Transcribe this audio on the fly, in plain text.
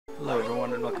Hello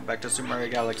everyone and welcome back to Super Mario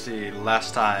Galaxy.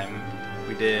 Last time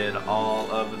we did all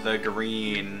of the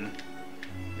green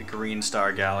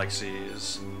star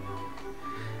galaxies.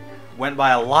 Went by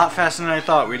a lot faster than I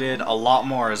thought. We did a lot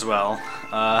more as well.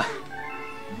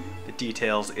 The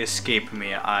details escape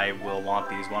me. I will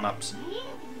want these one-ups.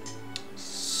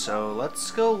 So let's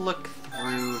go look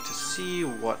through to see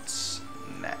what's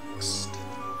next.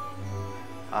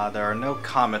 There are no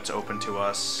comets open to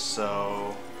us,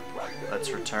 so let's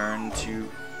return to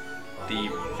the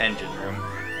engine room.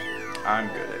 I'm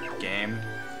good at game.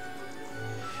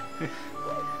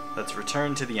 Let's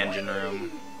return to the engine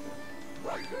room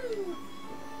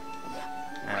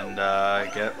and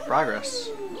get progress.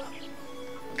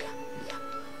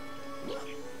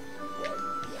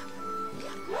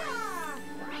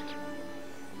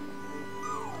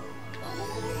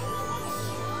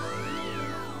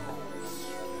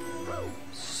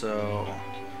 So,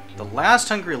 the last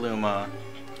Hungry Luma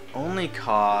only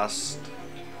cost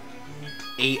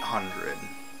 800.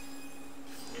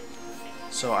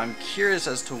 So I'm curious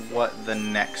as to what the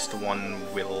next one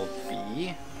will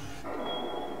be.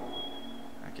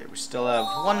 Okay, we still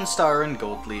have 1 star in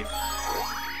Gold Leaf.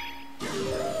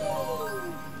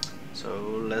 So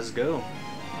let's go.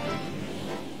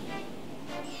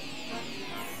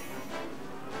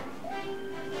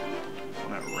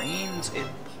 When it rains, it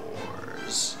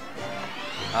pours.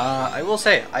 I will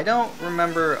say, I don't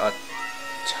remember a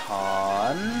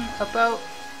ton about...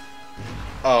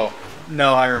 Oh,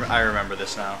 no, I remember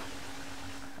this now.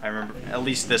 I remember at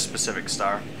least this specific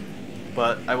star.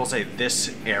 But I will say,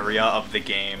 this area of the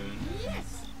game,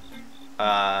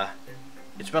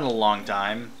 it's been a long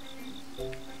time.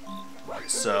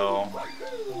 So,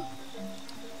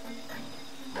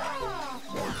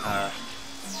 a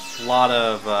lot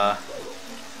of,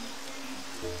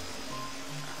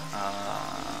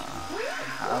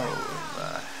 how the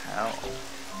hell?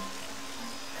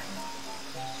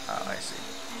 Oh, I see.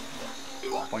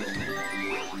 Point.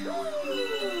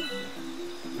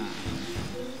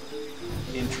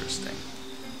 Interesting.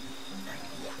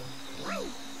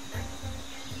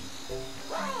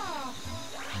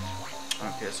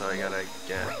 Okay, so I gotta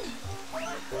get...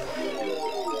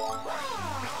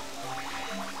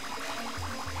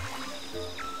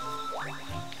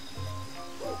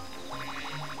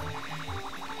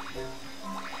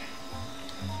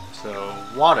 So,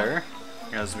 water,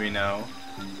 as we know,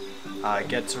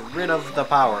 gets rid of the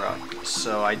power-up,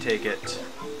 so I take it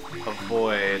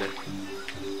avoid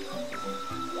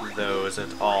those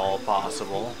at all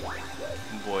possible.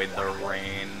 Avoid the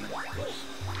rain.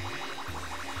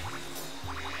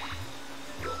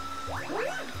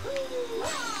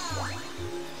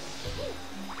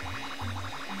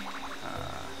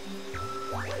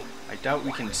 I doubt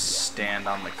we can stand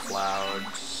on the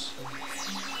clouds.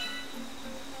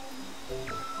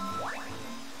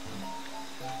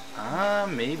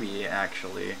 Maybe,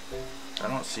 actually. I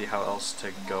don't see how else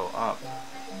to go up.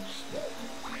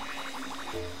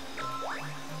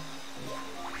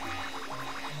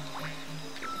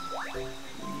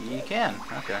 We can,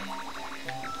 okay.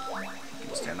 We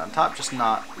can stand on top, just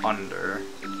not under.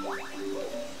 I'm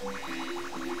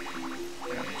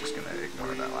just gonna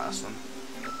ignore that last one.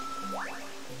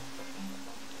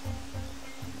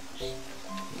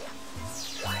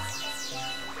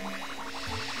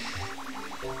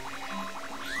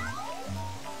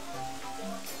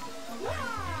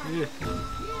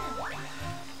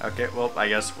 Okay, well, I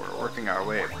guess we're working our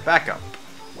way back up.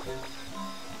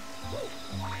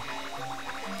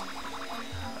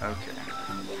 Okay.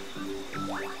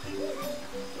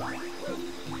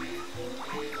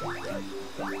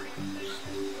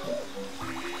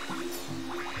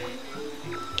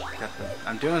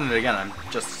 I'm doing it again. I'm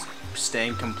just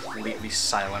staying completely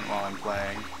silent while I'm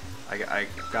playing. I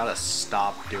gotta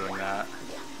stop doing that.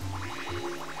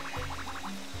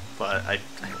 But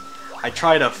I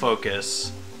try to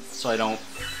focus so I don't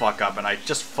fuck up, and I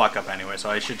just fuck up anyway, so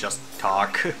I should just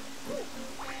talk.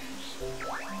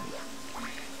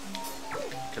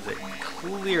 Because it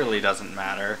clearly doesn't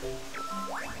matter.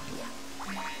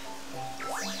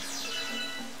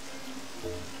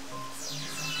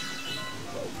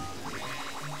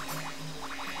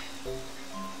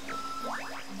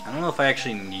 I don't know if I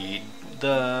actually need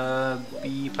the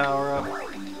B power-up.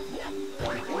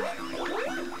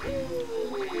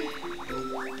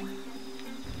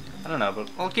 I don't know, but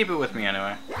I'll keep it with me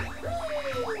anyway.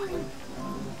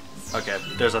 Okay,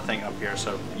 there's a thing up here,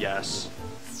 so yes.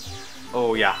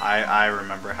 Oh yeah, I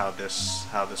remember how this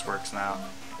works now.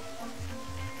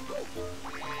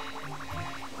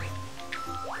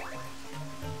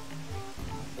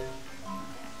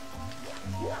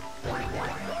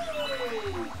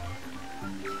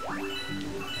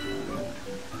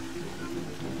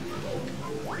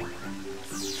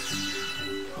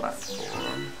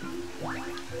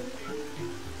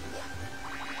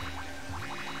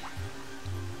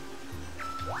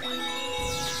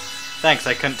 Thanks,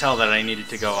 I couldn't tell that I needed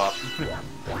to go up.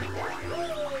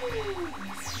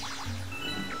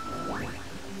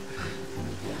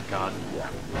 God.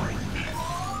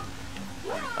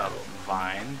 Up,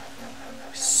 vine.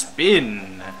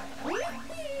 Spin!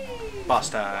 Boss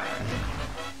time.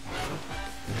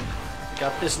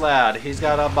 Got this lad, he's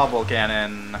got a bubble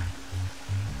cannon.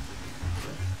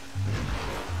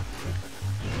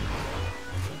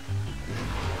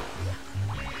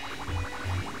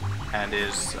 And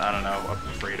is, I don't know,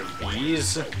 afraid of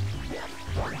bees?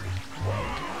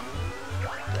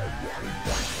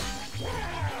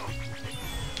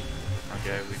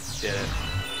 Okay, we did it.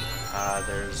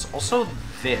 There's also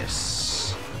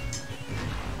this.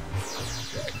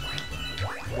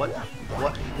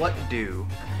 What do?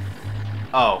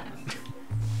 Oh.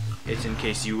 It's in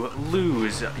case you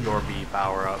lose your bee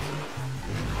power-up.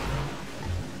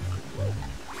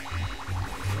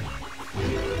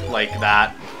 Like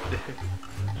that.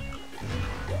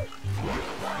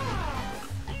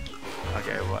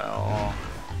 Okay, well...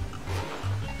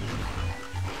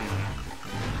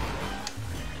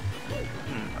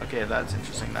 Okay, that's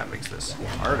interesting. That makes this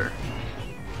harder.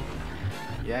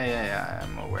 Yeah,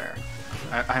 I'm aware.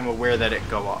 I'm aware that it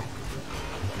go up.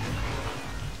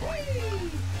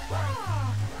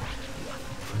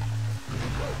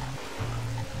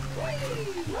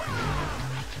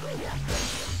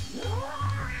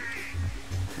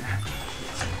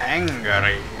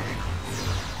 Angry.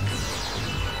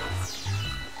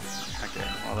 Okay,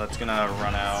 well that's gonna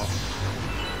run out.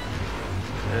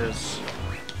 Is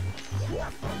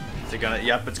it gonna?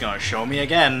 Yep, it's gonna show me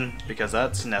again because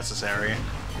that's necessary.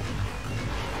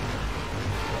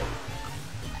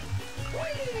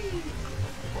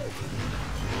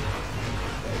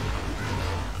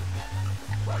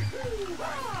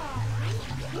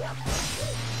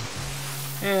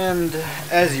 And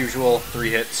as usual,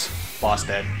 3 hits, boss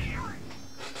dead.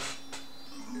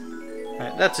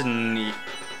 Right, that's a neat.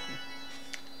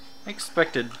 I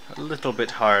expected a little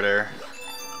bit harder,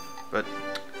 but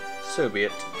so be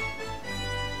it.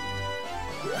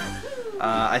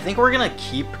 I think we're gonna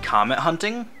keep comet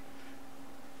hunting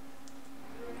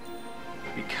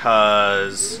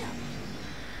because,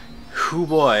 hoo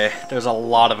boy, there's a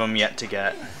lot of them yet to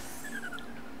get.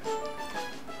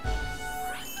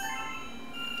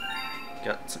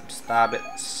 Got some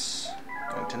stabbits.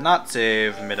 Going to not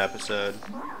save mid-episode.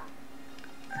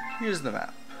 Here's the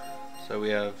map. So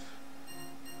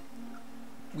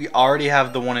we already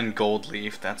have the one in Gold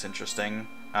Leaf. That's interesting.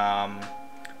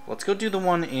 Let's go do the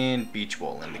one in Beach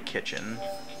Bowl in the kitchen.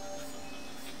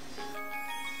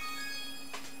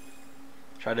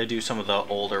 Try to do some of the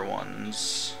older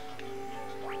ones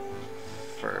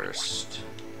first.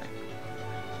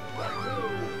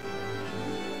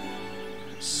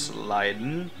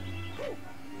 Sliding.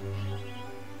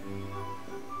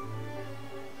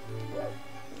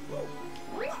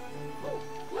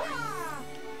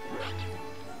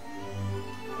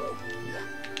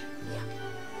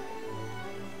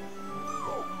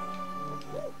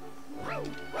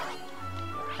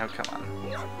 Oh, come on.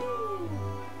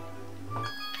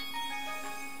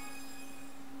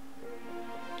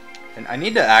 And I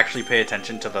need to actually pay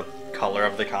attention to the color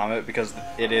of the comet because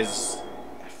it is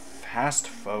a fast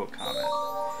faux comet.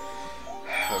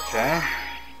 Okay.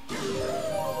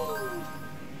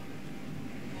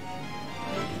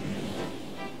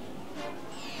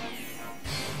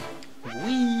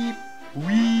 Weep,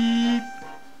 weep.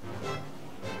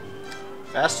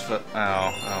 Fast foot.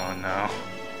 Oh no.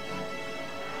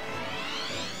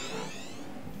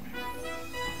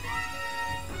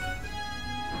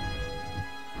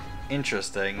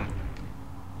 Interesting.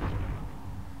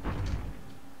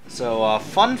 So,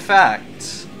 fun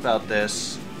fact about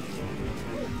this.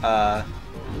 I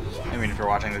mean, if you're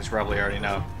watching this, you probably already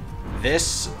know.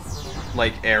 This,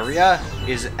 like, area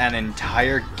is an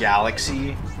entire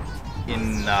galaxy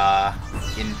in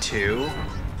 2.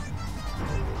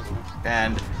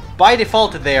 And by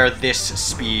default, they are this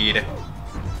speed.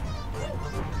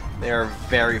 They are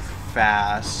very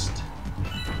fast.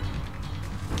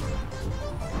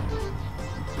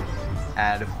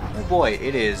 And, oh boy,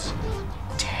 it is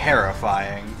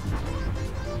terrifying.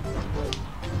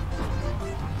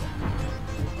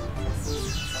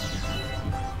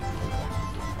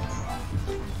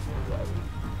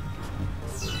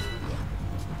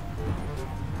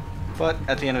 But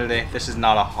at the end of the day, this is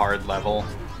not a hard level.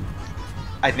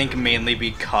 I think mainly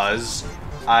because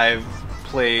I've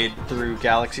played through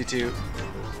Galaxy 2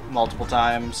 multiple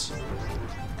times,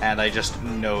 and I just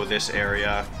know this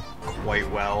area quite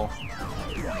well.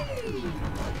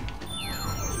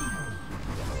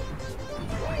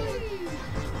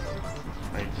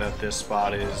 Like that this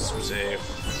spot is safe.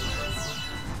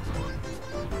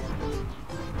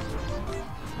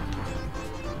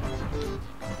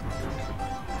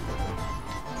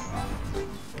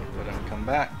 Let him come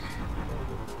back.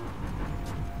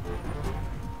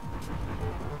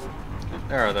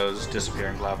 There are those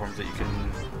disappearing platforms that you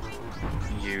can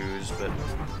use, but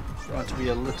you want to be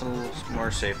a little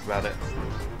more safe about it.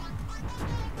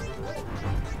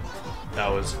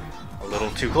 That was a little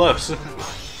too close.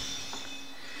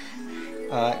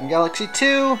 In Galaxy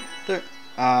 2, there,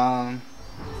 I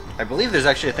believe there's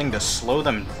actually a thing to slow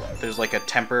them. There's like a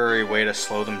temporary way to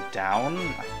slow them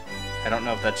down. I don't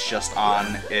know if that's just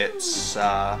on its...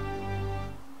 I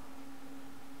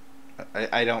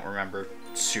don't remember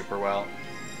super well.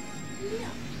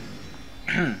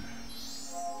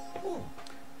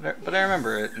 But I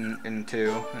remember it in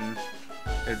 2, and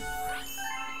I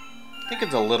think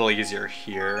it's a little easier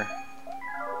here.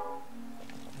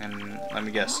 And let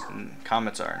me guess,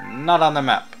 comets are not on the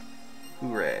map.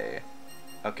 Hooray.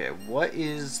 Okay, what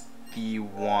is the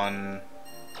one...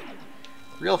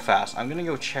 Real fast, I'm gonna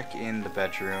go check in the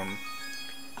bedroom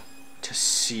to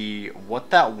see what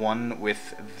that one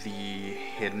with the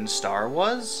hidden star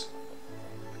was.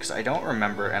 Because I don't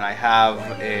remember, and I have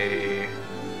a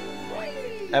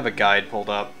guide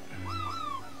pulled up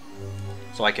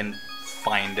so I can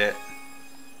find it.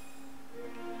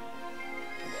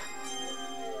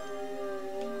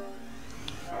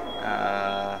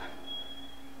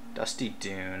 Dusty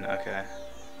Dune, okay.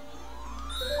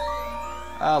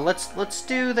 Let's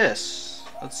do this.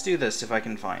 Let's do this if I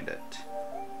can find it.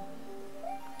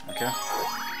 Okay.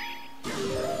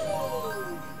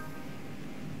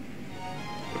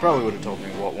 They probably would have told me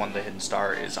what one the hidden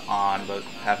star is on, but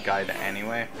have guide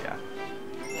anyway. Yeah.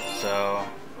 So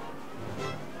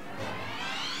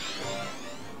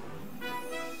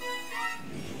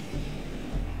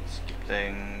skip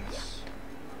things.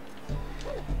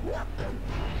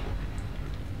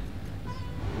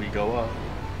 We go up.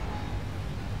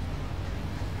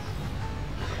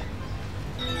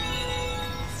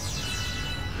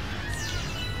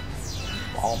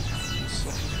 Almonds.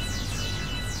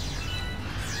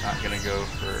 Not gonna go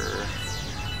for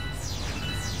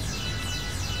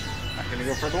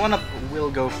the one up. We'll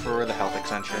go for the health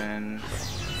extension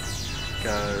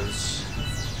because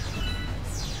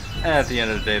at the end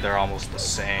of the day they're almost the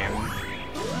same.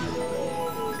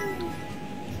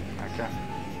 Okay.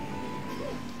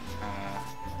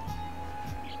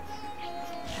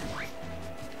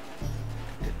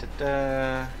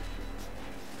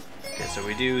 Okay, so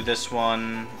we do this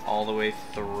one all the way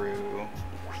through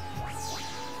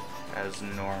as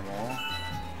normal.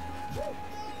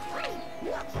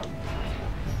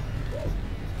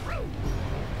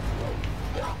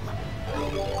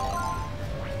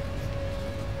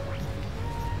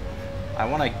 I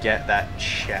want to get that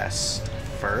chest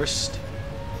first.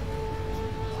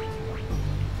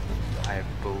 I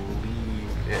believe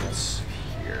it's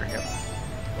here. Yep.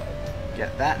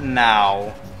 Get that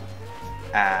now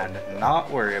and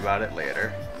not worry about it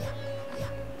later.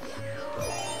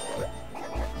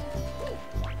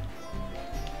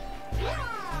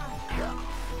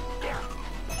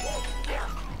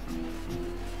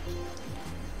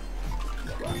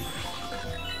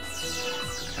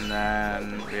 And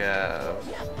then we have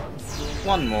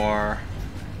one more.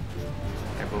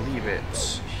 I believe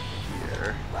it's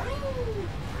here.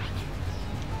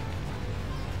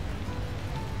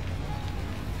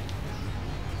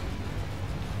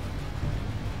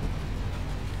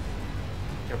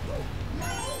 Yep.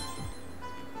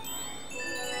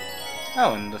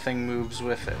 Oh, and the thing moves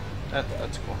with it.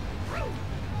 That's cool.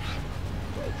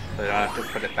 So I don't have to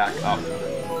put it back up.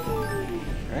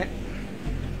 Alright.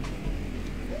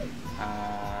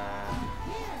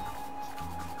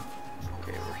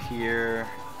 Okay, we're here.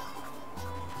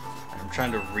 I'm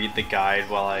trying to read the guide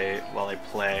while I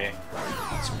play.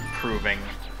 It's proving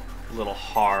a little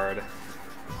hard.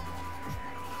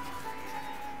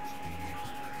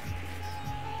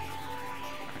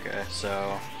 Okay,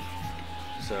 so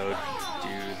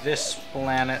do this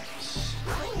planet.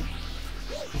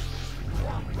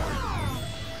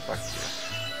 Fuck you.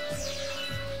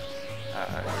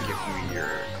 Give me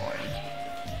your coin.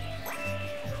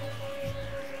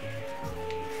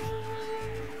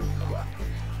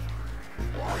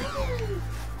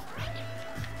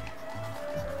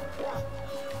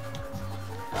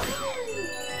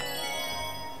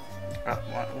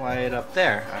 Why it up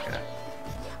there? Okay.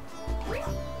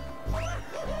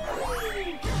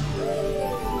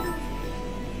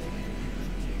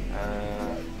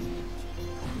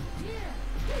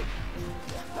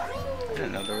 I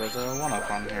didn't know there was a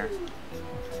one-up on here.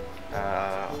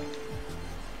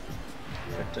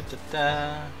 Da, da,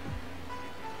 da.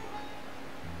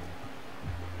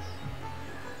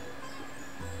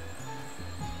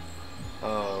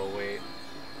 Oh, wait.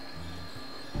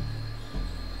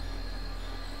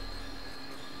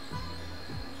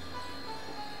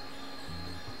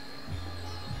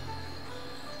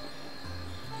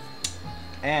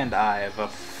 And I've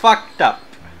fucked up.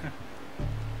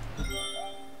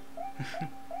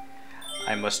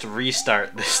 I must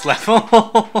restart this level.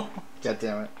 God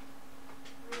damn it.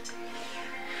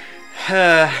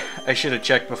 I should have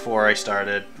checked before I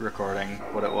started recording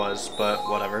what it was, but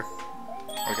whatever.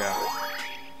 Okay.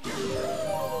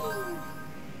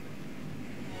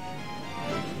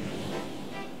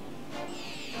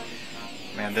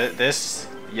 Man, this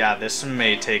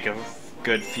may take a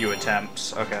good few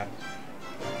attempts. Okay.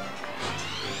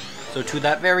 So to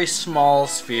that very small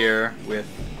sphere with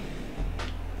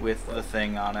the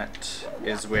thing on it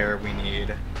is where we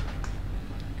need,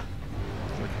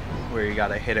 where you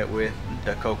gotta hit it with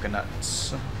the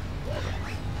coconuts.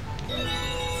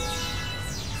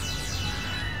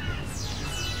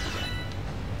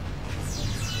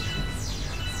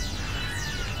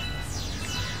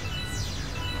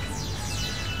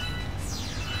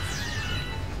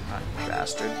 Ah,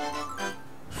 bastard.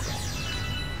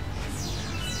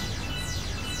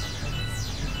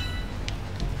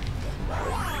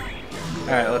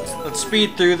 Alright, let's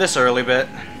speed through this early bit.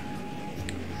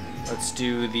 Let's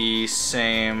do the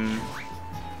same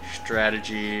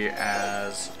strategy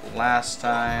as last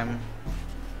time.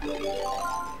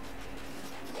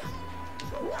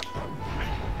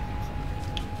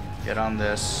 Get on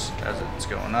this as it's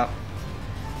going up.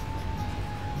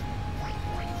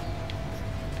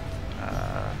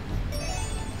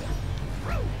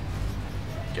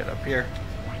 Get up here.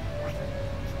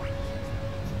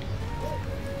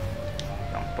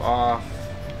 Jump off.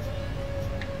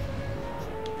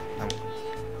 Oh.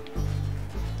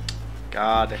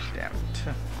 God damn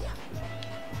it.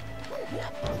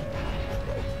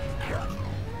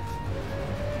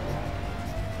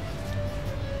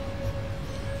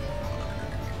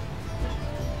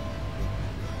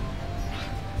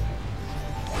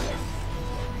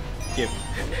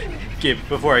 Give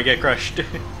before I get crushed.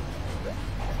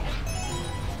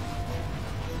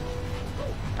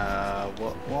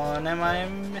 What one am I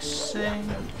missing?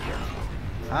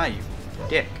 Ah, you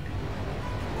dick.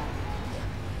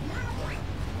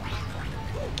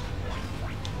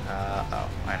 Oh,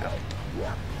 I know.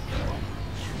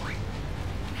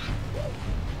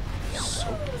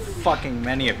 So fucking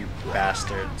many of you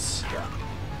bastards.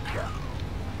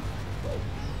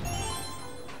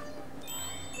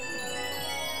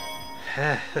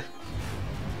 Okay.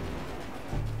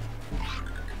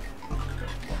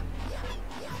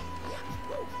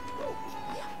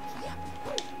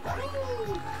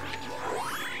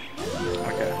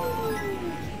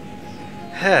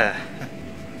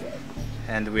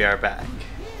 And we are back.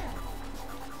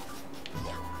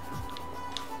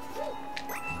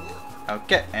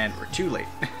 Okay, and we're too late.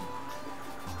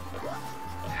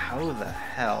 How the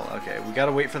hell? Okay, we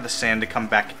gotta wait for the sand to come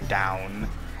back down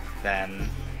then.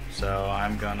 So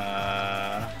I'm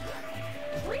gonna...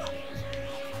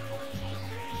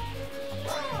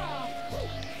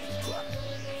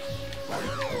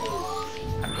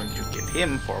 I'm going to get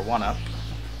him for one up.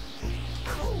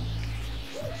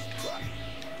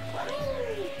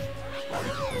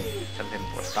 Tell him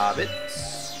for star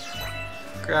bits.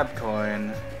 Grab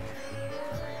coin.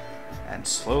 And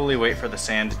slowly wait for the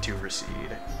sand to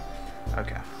recede.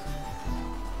 Okay.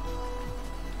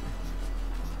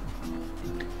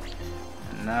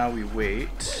 And now we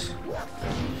wait.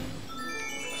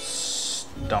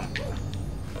 Stump.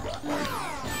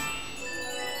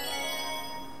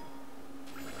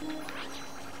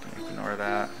 Ignore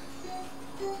that.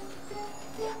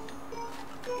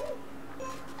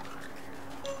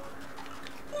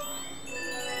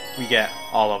 We get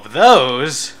all of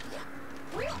those.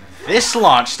 This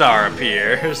launch star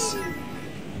appears.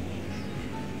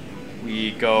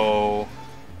 We go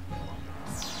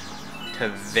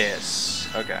to this.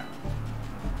 Okay.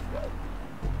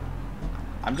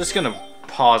 I'm just gonna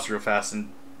pause real fast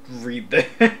and read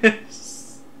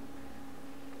this.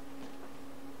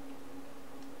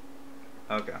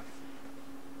 Okay.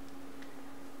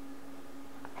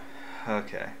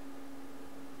 Okay.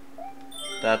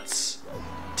 That's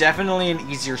definitely an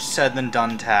easier said than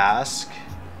done task.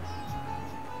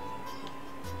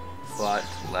 But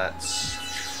let's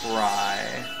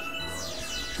try.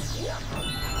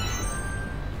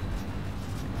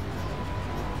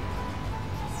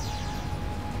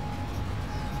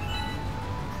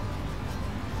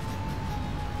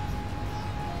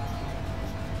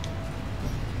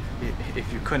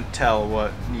 If you couldn't tell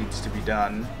what needs to be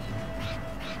done.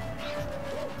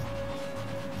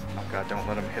 Oh god, don't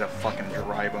let him hit a fucking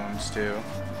dry bones too.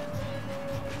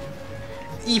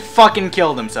 He fucking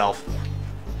killed himself.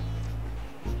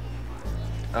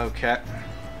 Okay.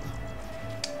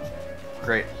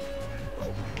 Great.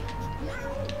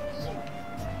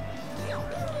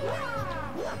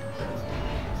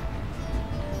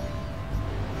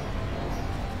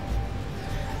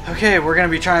 Okay, we're gonna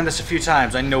be trying this a few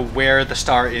times. I know where the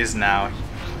star is now.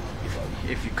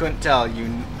 If you couldn't tell, you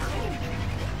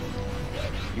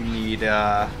need,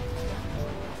 oh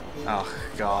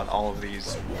god, all of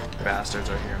these bastards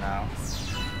are here now.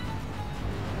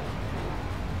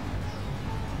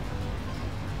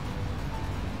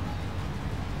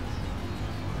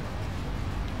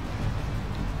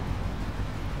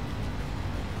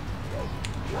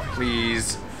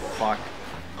 Please, fuck.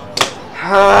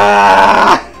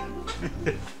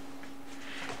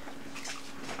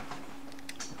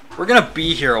 We're gonna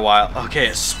be here a while. Okay,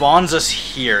 it spawns us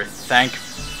here. Thank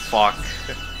fuck.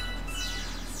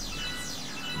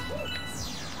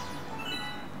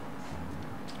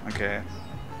 Okay.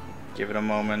 Give it a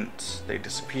moment. They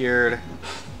disappeared.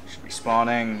 Should be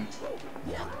spawning.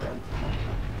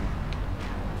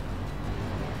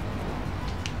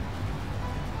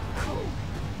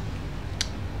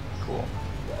 Cool.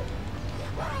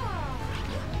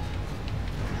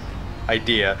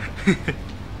 Idea.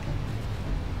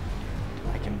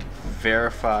 I can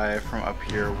verify from up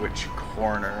here which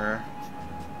corner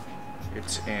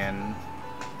it's in.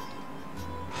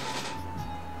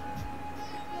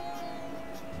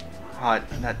 Oh,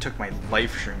 that took my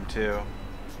life stream too.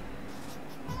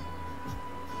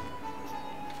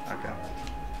 Okay.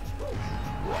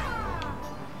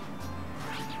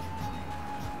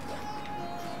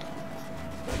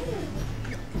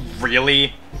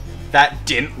 Really? That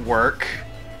didn't work?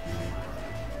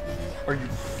 Are you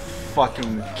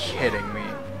fucking kidding me?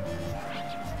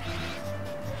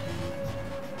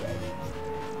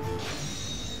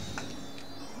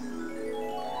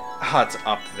 Oh, it's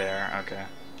up there. Okay.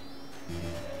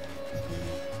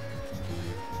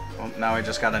 Well, now I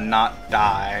just gotta not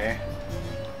die.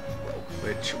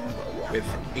 Which, with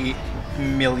 8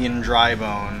 million dry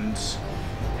bones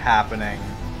happening,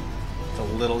 it's a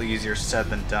little easier said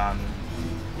than done.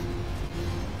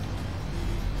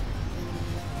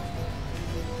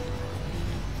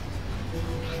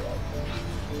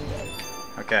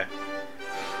 Okay.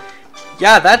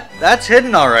 Yeah, that's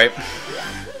hidden all right.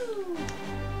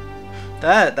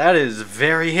 That is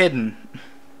very hidden.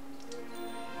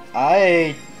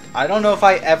 I don't know if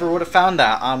I ever would have found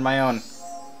that on my own.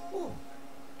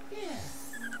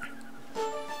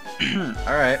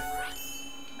 All right.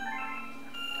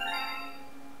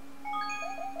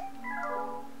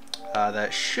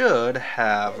 That should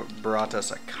have brought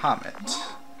us a comet.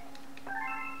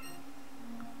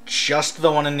 Just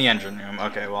the one in the engine room.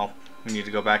 Okay, well, we need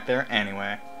to go back there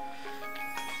anyway.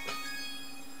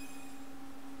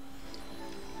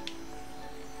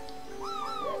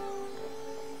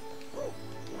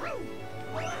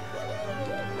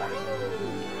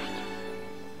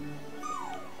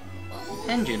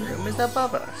 Engine room is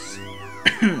above us.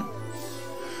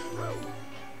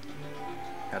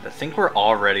 God, to think we're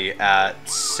already at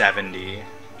 70.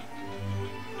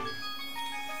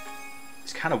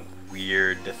 It's kind of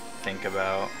weird to think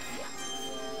about.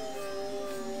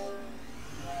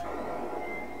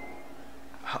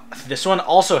 This one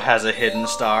also has a hidden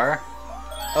star.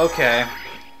 Okay.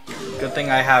 Good thing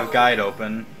I have guide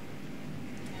open.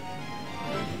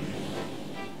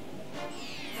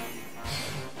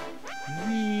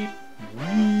 Weep,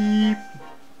 weep.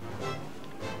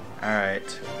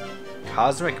 Alright.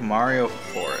 Cosmic Mario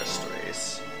Forest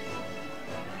Race.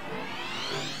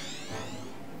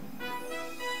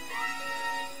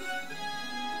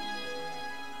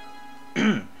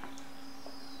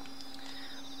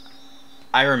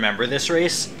 I remember this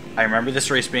race. I remember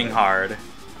this race being hard.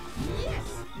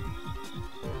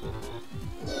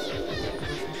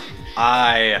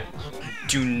 I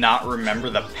do not remember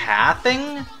the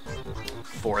pathing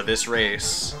for this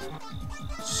race.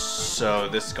 So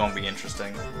this is gonna be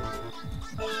interesting.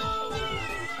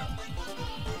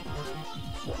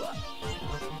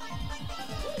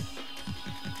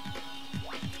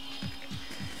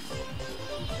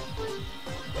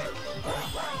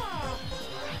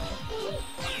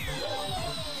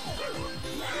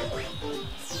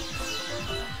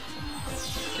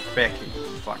 Becky,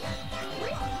 fuck.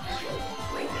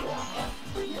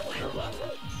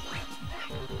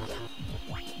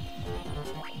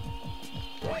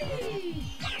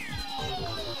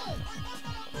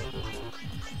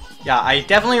 Yeah, I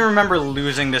definitely remember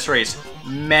losing this race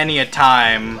many a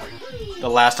time the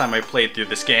last time I played through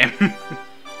this game.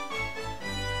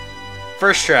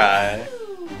 First try.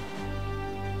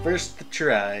 First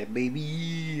try,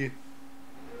 baby.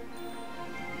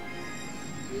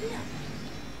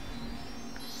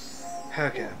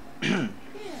 Okay.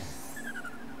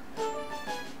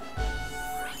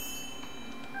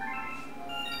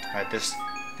 Alright,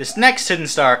 this next hidden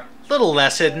star, a little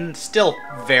less hidden, still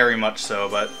very much so,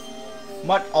 but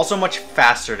also much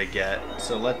faster to get.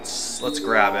 So let's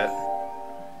grab it.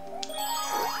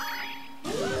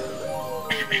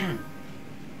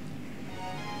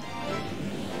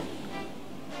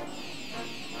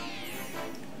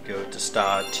 Go to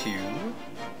star 2.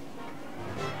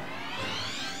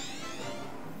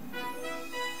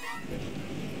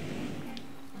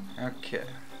 Okay.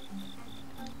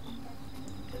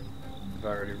 I've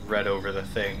already read over the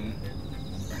thing.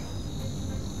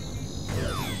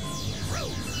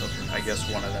 Oh, I guess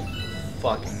one of them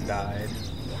fucking died.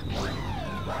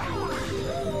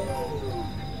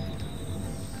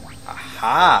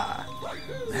 Aha!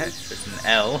 It's an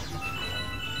L.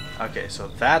 Okay, so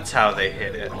that's how they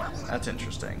hit it. That's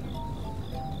interesting.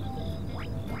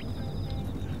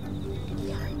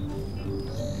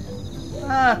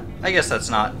 I guess that's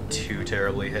not too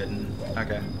terribly hidden.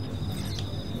 Okay.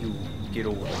 You get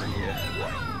over here.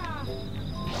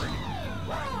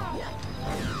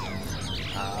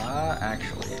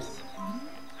 Actually.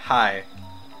 Hi.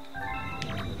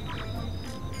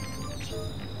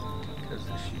 Because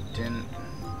if you didn't...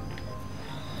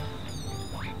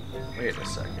 Wait a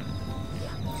second.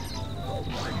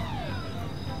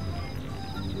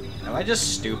 Am I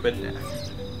just stupid?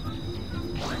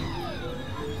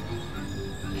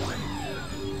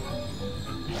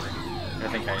 I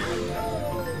think I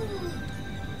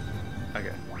am.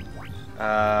 Okay.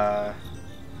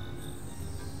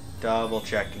 Double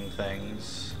checking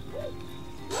things.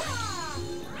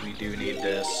 We do need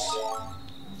this.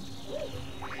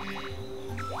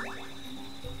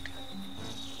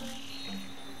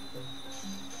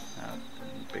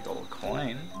 Big old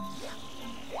coin.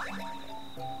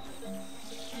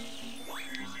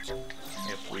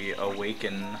 If we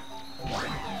awaken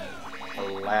a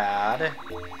lad.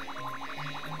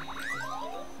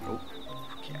 Oh,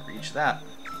 can't reach that.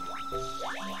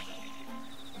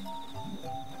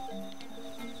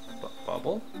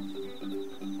 Bubble.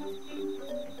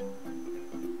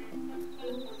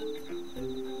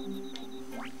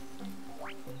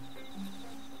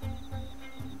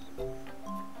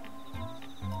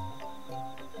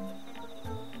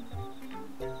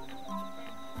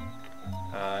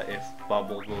 If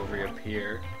bubble will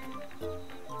reappear.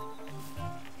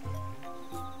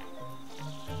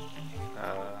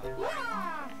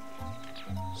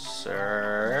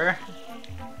 Sir.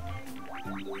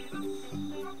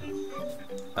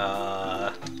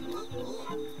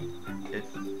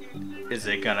 Is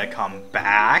it gonna come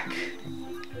back?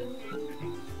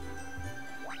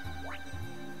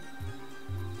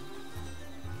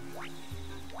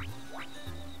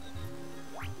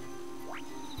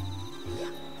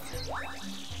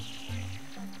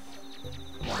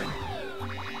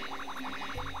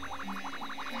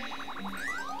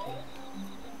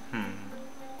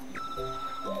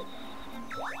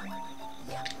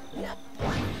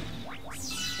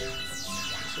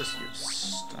 Just use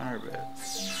star bits.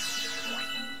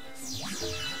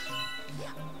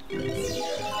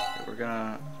 We're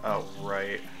gonna... Oh,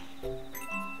 right.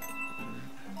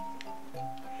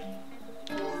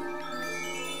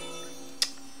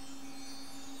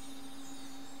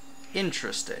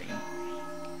 Interesting.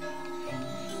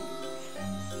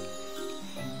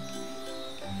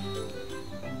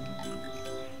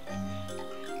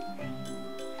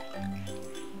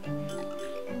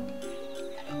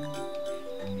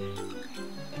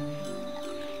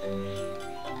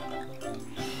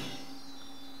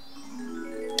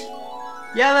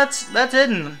 Yeah, that's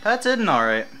hidden. That's hidden, all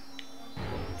right.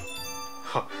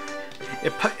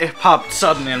 It popped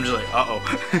suddenly. I'm just like, uh-oh.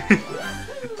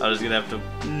 I was gonna have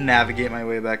to navigate my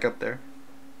way back up there.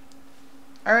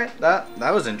 All right, that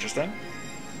was interesting.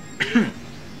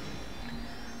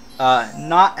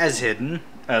 Not as hidden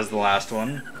as the last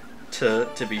one,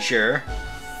 to be sure.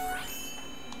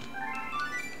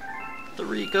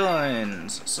 3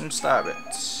 coins, some star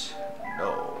bits.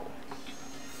 No.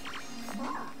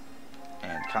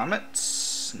 And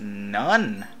comets?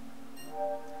 None.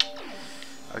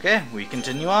 Okay, we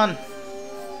continue on.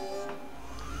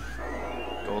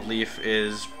 Gold leaf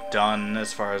is done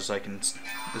as far as we can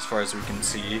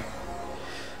see.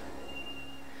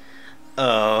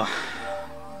 Oh.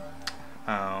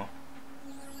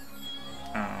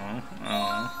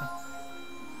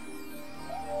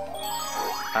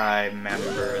 I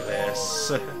remember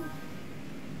this.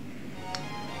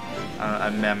 I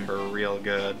remember real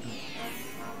good.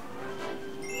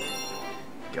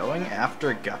 Going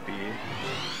after Guppy.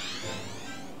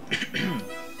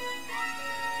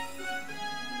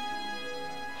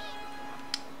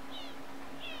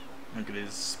 Look at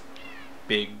his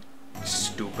big,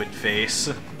 stupid face.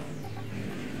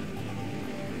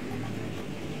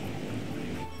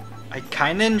 I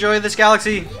kinda enjoy this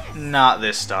galaxy, not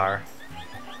this star.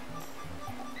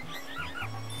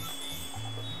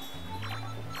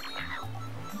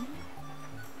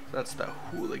 That's the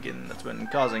hooligan that's been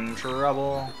causing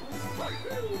trouble.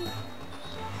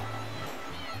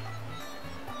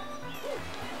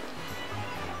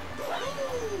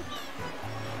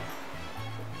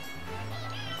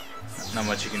 Not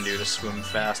much you can do to swim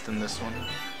fast in this one.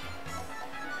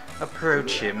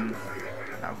 Approach him.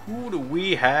 Now who do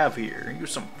we have here? You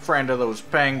some friend of those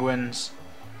penguins?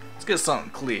 Let's get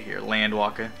something clear here,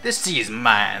 Landwalker. This sea's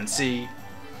mine, see?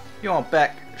 You want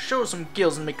back? Show some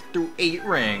gills and make it through 8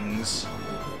 rings.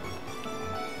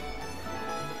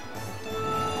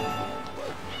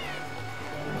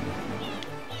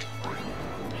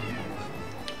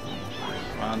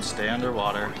 Come on, stay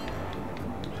underwater.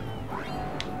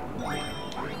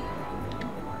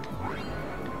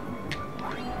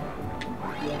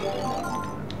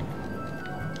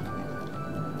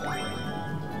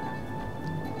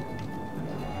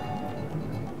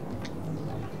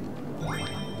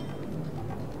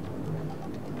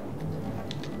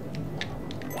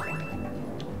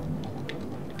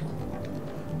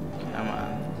 Come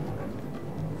on.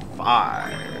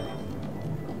 5.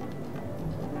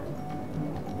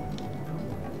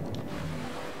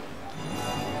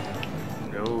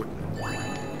 No.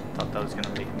 Thought that was gonna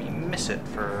make me miss it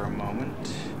for a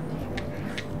moment.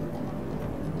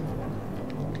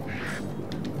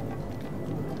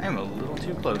 I'm a little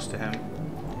too close to him.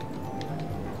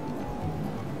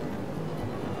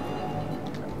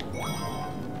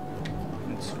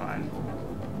 It's fine.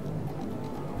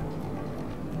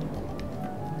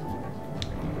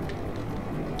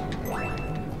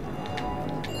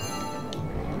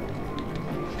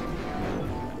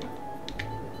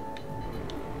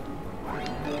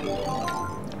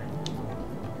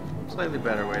 Slightly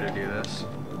better way to do this.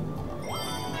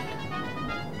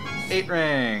 8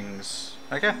 rings.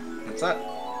 Okay, that's that.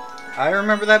 I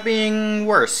remember that being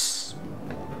worse.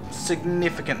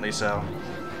 Significantly so.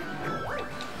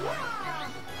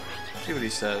 See what he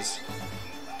says.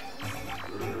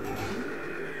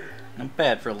 Not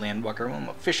bad for a Landwalker. I'm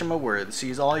a fish of my word. The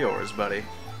sea's all yours, buddy.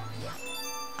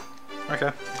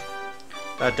 Okay.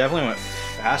 That definitely went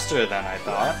faster than I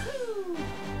thought.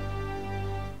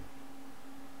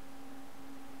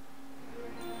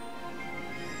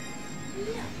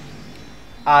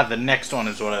 Ah, the next one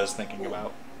is what I was thinking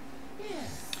about.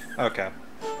 Okay.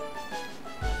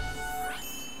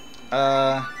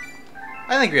 I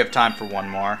think we have time for one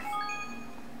more.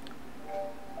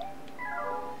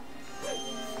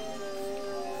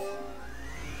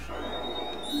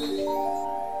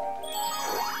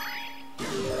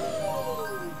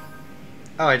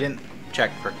 Oh, I didn't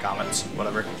check for comments.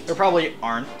 Whatever. There probably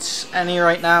aren't any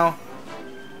right now.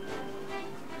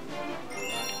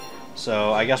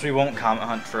 So I guess we won't comment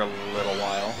hunt for a little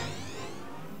while.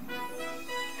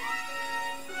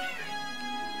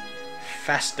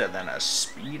 Faster than a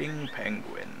speeding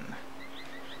penguin.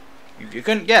 If you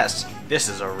couldn't guess, this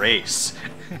is a race.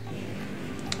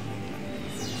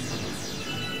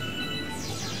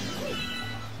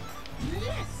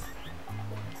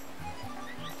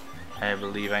 I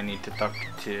believe I need to talk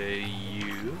to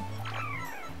you.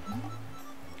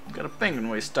 Got a penguin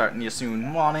race starting you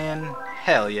soon. Want in?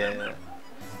 Hell yeah.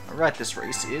 Alright, this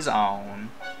race is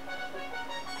on.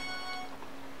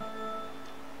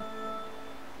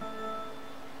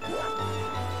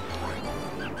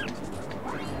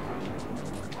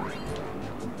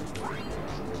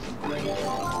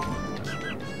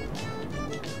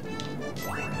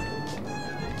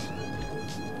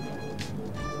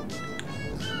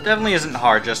 Definitely isn't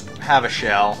hard, just have a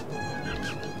shell.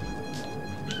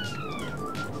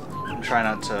 Try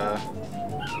not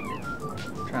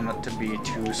to be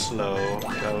too slow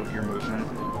about your movement.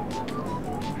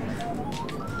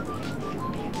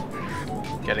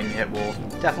 Getting hit will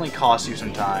definitely cost you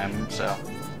some time, so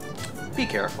be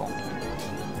careful.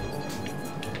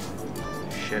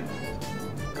 Shit.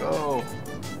 Go.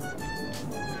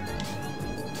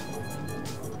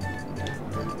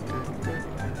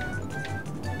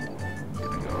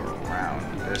 Gonna go around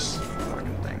this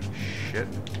fucking thing. Shit.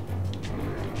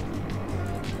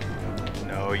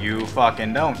 No, you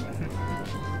fucking don't.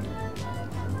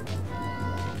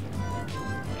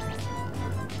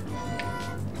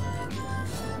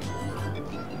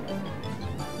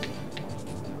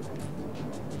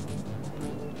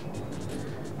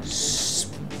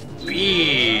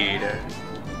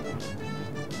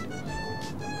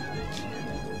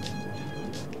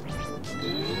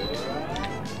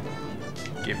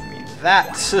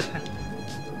 that.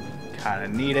 Kinda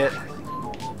need it.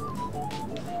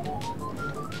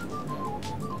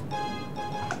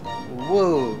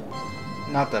 Whoa.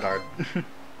 Not that hard.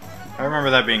 I remember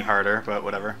that being harder, but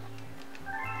whatever.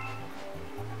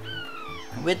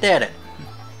 We did it.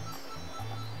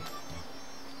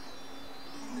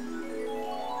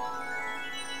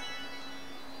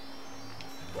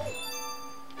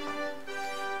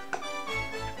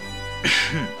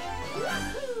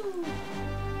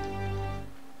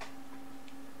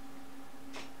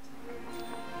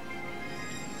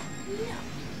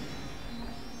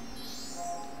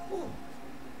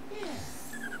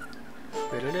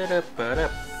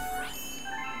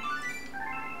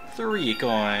 Three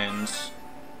coins.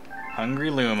 Hungry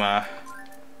Luma.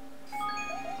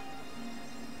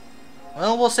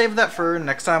 Well, we'll save that for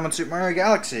next time on Super Mario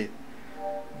Galaxy.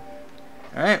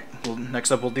 Alright, well,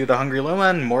 next up we'll do the Hungry Luma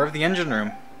and more of the engine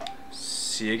room.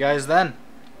 See you guys then.